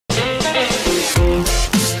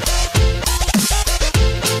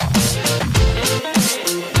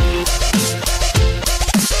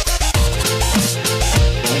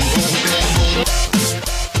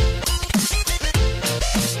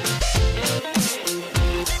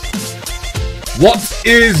What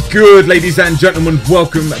is good, ladies and gentlemen?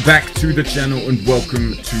 Welcome back to the channel and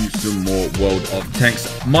welcome to some more World of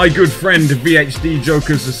Tanks. My good friend VHD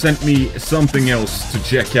Jokers has sent me something else to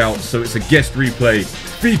check out, so it's a guest replay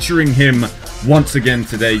featuring him once again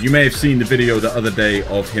today. You may have seen the video the other day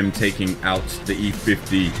of him taking out the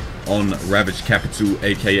E50 on Ravaged Capital,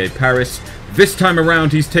 aka Paris. This time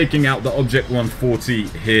around, he's taking out the Object 140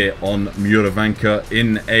 here on Muravanka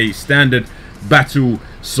in a standard battle.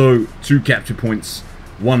 So 2 capture points,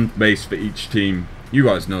 1 base for each team. You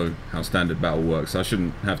guys know how standard battle works. I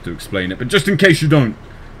shouldn't have to explain it, but just in case you don't,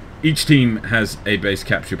 each team has a base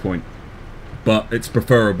capture point, but it's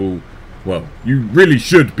preferable. Well, you really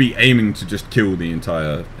should be aiming to just kill the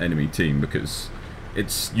entire enemy team, because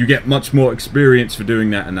you get much more experience for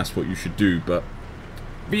doing that, and that's what you should do. But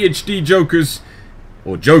VHD Jokers,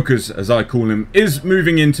 or Jokers as I call him, is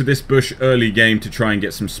moving into this bush early game to try and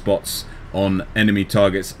get some spots on enemy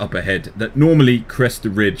targets up ahead that normally crest the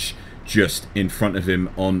ridge just in front of him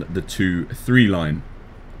on the 2-3 line.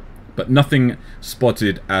 But nothing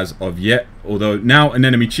spotted as of yet, although now an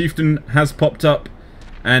enemy chieftain has popped up,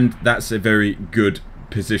 and that's a very good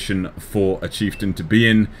position for a chieftain to be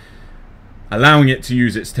in, allowing it to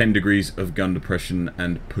use its 10 degrees of gun depression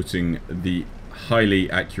and putting the highly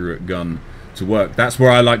accurate gun to work. That's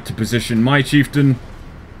where I like to position my chieftain,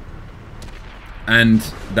 and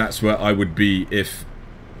that's where I would be if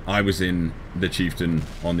I was in the chieftain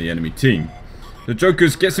on the enemy team. The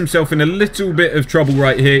Jokers gets himself in a little bit of trouble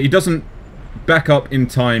right here. He doesn't back up in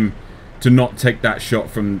time to not take that shot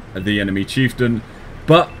from the enemy chieftain,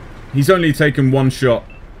 but he's only taken 1 shot,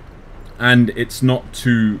 and it's not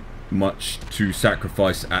too much to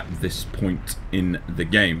sacrifice at this point in the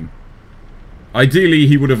game. Ideally,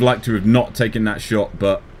 he would have liked to have not taken that shot,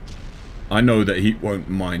 but I know that he won't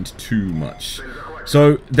mind too much.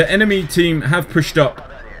 So the enemy team have pushed up,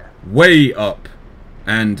 way up,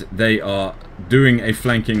 and they are doing a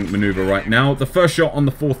flanking maneuver right now. The first shot on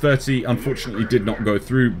the 430 unfortunately did not go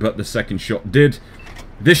through, but the second shot did.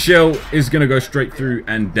 This shell is going to go straight through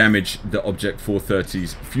and damage the Object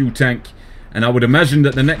 430's fuel tank. And I would imagine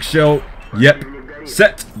that the next shell, yep,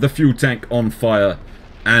 set the fuel tank on fire,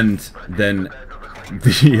 and then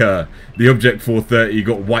the Object 430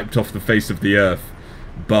 got wiped off the face of the earth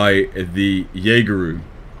by the Jaegeru,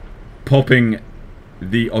 popping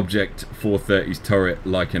the Object 430's turret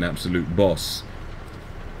like an absolute boss.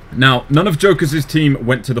 Now, none of Jokers' team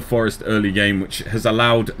went to the forest early game, which has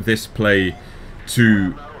allowed this play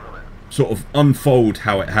to sort of unfold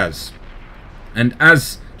how it has. And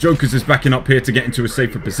as Jokers is backing up here to get into a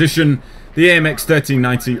safer position, the AMX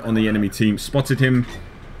 1390 on the enemy team spotted him,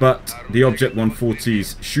 but the Object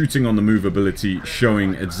 140's shooting on the move ability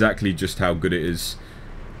showing exactly just how good it is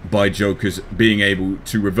by Jokers being able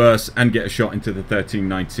to reverse and get a shot into the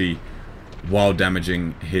 1390 while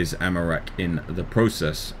damaging his ammo rack in the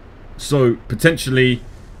process. So potentially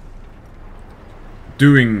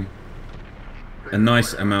doing a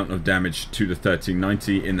nice amount of damage to the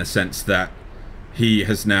 1390 in the sense that he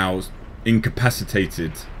has now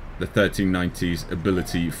incapacitated the 1390's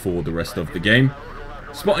ability for the rest of the game.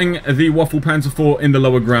 Spotting the Waffle Panzer IV in the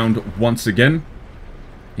lower ground once again.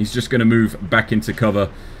 He's just going to move back into cover,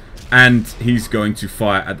 and he's going to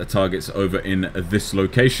fire at the targets over in this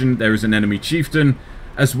location. There is an enemy chieftain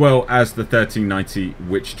as well as the 1390,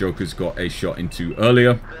 which Joker's got a shot into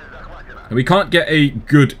earlier. And we can't get a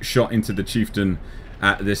good shot into the chieftain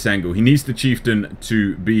at this angle. He needs the chieftain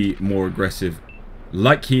to be more aggressive,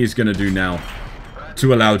 like he is going to do now,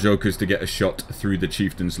 to allow Jokers to get a shot through the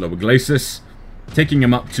chieftain's lower glacis, taking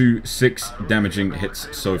him up to 6 damaging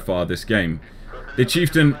hits so far this game. The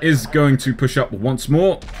chieftain is going to push up once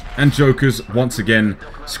more, and Jokers once again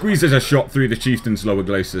squeezes a shot through the chieftain's lower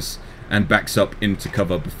glacis and backs up into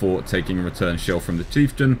cover before taking a return shell from the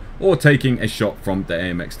chieftain or taking a shot from the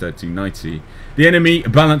AMX 1390. The enemy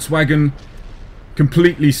balance wagon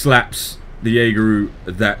completely slaps the Jaegeru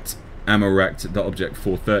that ammo racked the Object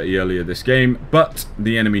 430 earlier this game, but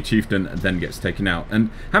the enemy chieftain then gets taken out. And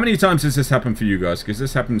how many times has this happened for you guys? Because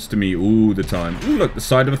this happens to me all the time. Ooh, look, the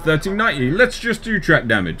side of a 1390. Let's just do track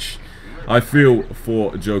damage. I feel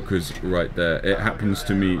for Jokers right there. It happens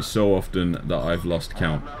to me so often that I've lost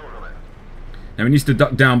count. Now he needs to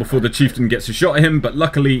duck down before the chieftain gets a shot at him, but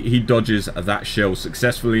luckily he dodges that shell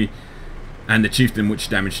successfully, and the chieftain which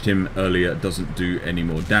damaged him earlier doesn't do any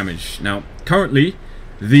more damage. Now currently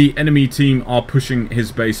the enemy team are pushing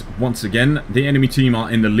his base once again. The enemy team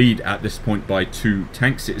are in the lead at this point by 2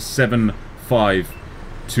 tanks. It is 7-5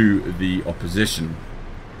 to the opposition.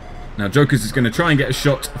 Now Jokers is going to try and get a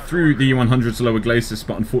shot through the 100's lower glacis,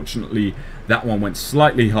 but unfortunately that one went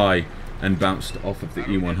slightly high and bounced off of the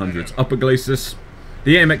E100's upper glacis.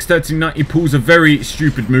 The AMX 1390 pulls a very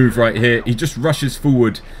stupid move right here. He just rushes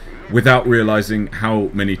forward without realizing how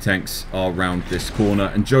many tanks are around this corner,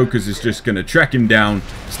 and Jokers is just going to track him down,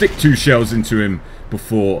 stick 2 shells into him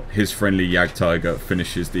before his friendly Jagdtiger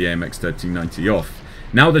finishes the AMX 1390 off.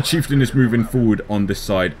 Now the Chieftain is moving forward on this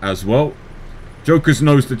side as well. Jokers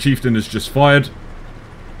knows the Chieftain has just fired,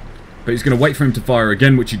 but he's going to wait for him to fire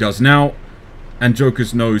again, which he does now, and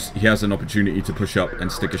Jokers knows he has an opportunity to push up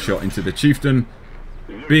and stick a shot into the Chieftain,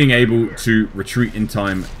 being able to retreat in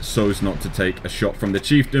time so as not to take a shot from the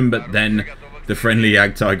Chieftain, but then the friendly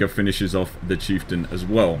Jagdtiger finishes off the Chieftain as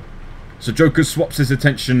well. So Joker swaps his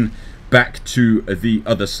attention back to the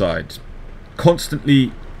other side,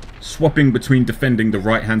 constantly swapping between defending the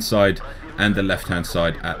right hand side and the left hand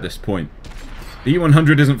side at this point. The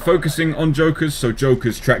E100 isn't focusing on Jokers, so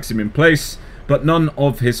Jokers tracks him in place, but none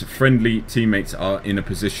of his friendly teammates are in a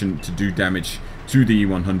position to do damage to the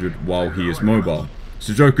E100 while he is mobile.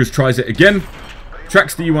 So Jokers tries it again,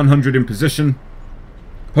 tracks the E100 in position,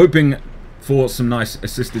 hoping for some nice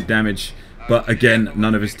assisted damage, but again,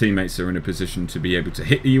 none of his teammates are in a position to be able to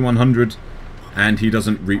hit the E100, and he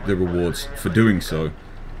doesn't reap the rewards for doing so.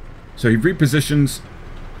 So he repositions,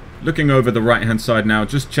 looking over the right hand side now,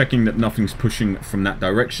 just checking that nothing's pushing from that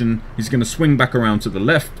direction. He's going to swing back around to the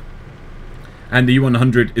left, and the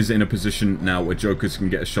E100 is in a position now where Jokers can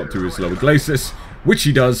get a shot through his lower glacis, which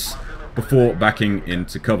he does before backing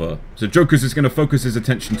into cover. So Jokers is going to focus his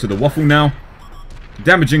attention to the Waffle now,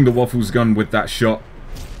 damaging the Waffle's gun with that shot.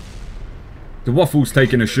 The Waffle's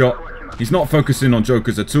taking a shot. He's not focusing on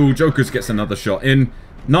Jokers at all. Jokers gets another shot in.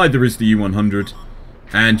 Neither is the E100.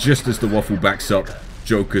 And just as the Waffle backs up,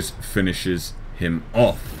 Jokers finishes him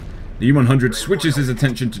off. The E100 switches his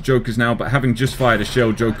attention to Jokers now, but having just fired a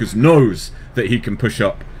shell, Jokers knows that he can push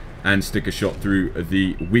up and stick a shot through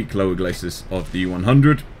the weak lower glacis of the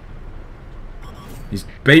E100. He's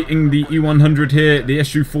baiting the E100 here. The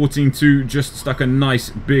SU-14-2 just stuck a nice,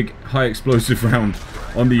 big, high explosive round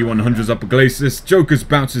on the E100's upper glacis. Jokers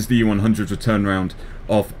bounces the E100's return round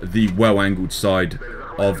off the well-angled side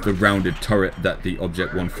of the rounded turret that the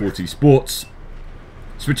Object 140 sports.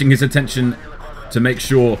 Switching his attention to make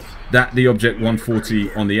sure that the Object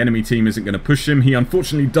 140 on the enemy team isn't going to push him. He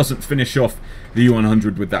unfortunately doesn't finish off the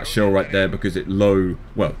E100 with that shell right there because it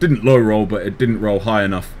didn't low roll, but it didn't roll high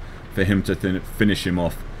enough for him to finish him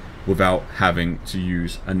off without having to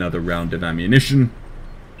use another round of ammunition.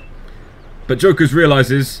 But Jokers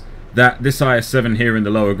realizes that this IS-7 here in the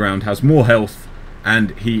lower ground has more health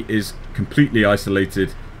and he is completely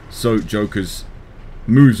isolated, so Jokers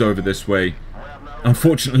moves over this way.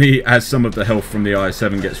 Unfortunately, as some of the health from the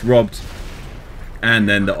IS-7 gets robbed, and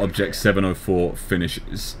then the Object 704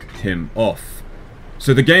 finishes him off.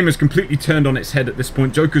 So the game has completely turned on its head at this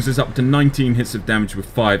point. Jokers is up to 19 hits of damage with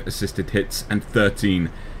 5 assisted hits and 13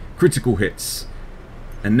 critical hits.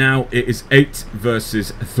 And now it is 8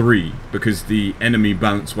 versus 3 because the enemy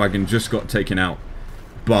balance wagon just got taken out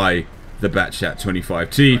by the Batchat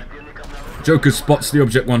 25T. Jokers spots the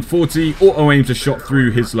Object 140, auto-aims a shot through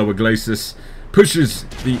his lower glacis, pushes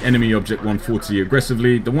the enemy Object 140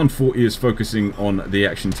 aggressively. The 140 is focusing on the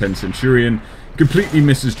Action 10 Centurion, completely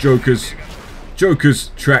misses Jokers. Jokers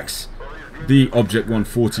tracks the Object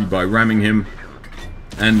 140 by ramming him,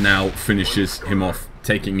 and now finishes him off,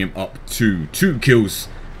 taking him up to 2 kills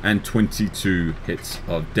and 22 hits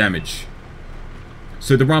of damage.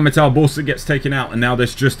 So the Rheinmetall Borsa gets taken out, and now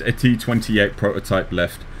there's just a T-28 prototype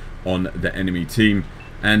left on the enemy team.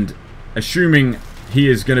 And assuming he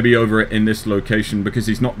is going to be over it in this location because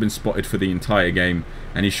he's not been spotted for the entire game,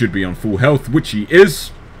 and he should be on full health, which he is.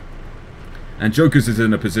 And Jokers is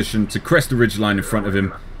in a position to crest the ridgeline in front of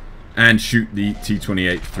him and shoot the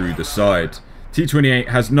T-28 through the side. T-28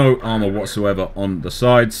 has no armor whatsoever on the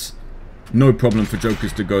sides. No problem for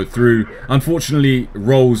Jokers to go through. Unfortunately,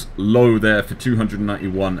 rolls low there for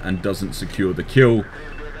 291 and doesn't secure the kill.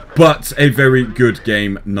 But a very good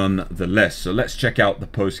game nonetheless. So let's check out the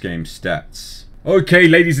post-game stats. Okay,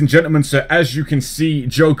 ladies and gentlemen, so as you can see,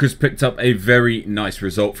 Jokers picked up a very nice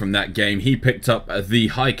result from that game. He picked up the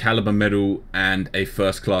High Caliber Medal and a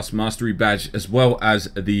First Class Mastery Badge, as well as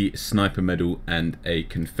the Sniper Medal and a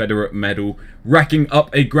Confederate Medal, racking up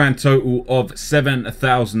a grand total of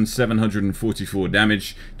 7,744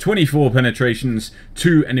 damage, 24 penetrations,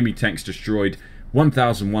 2 enemy tanks destroyed,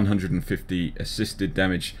 1,150 assisted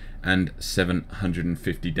damage, and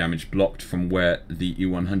 750 damage blocked from where the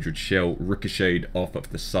E100 shell ricocheted off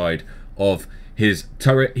of the side of his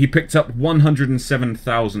turret. He picked up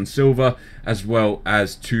 107,000 silver as well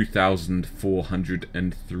as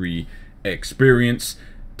 2,403 experience.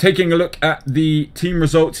 Taking a look at the team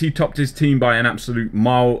results, he topped his team by an absolute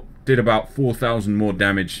mile, did about 4,000 more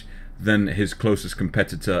damage than his closest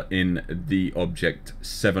competitor in the Object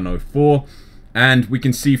 704. And we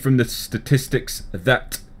can see from the statistics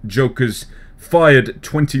that Joker's fired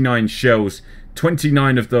 29 shells,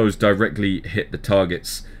 29 of those directly hit the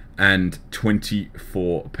targets and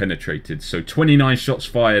 24 penetrated. So 29 shots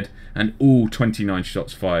fired and all 29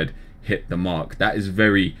 shots fired hit the mark. That is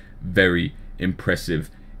very, very impressive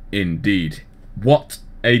indeed. What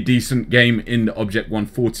a decent game in the Object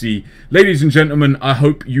 140. Ladies and gentlemen, I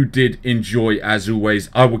hope you did enjoy as always.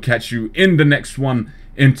 I will catch you in the next one.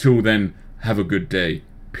 Until then, have a good day.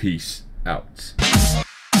 Peace out.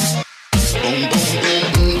 Boom,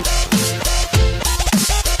 boom, boom.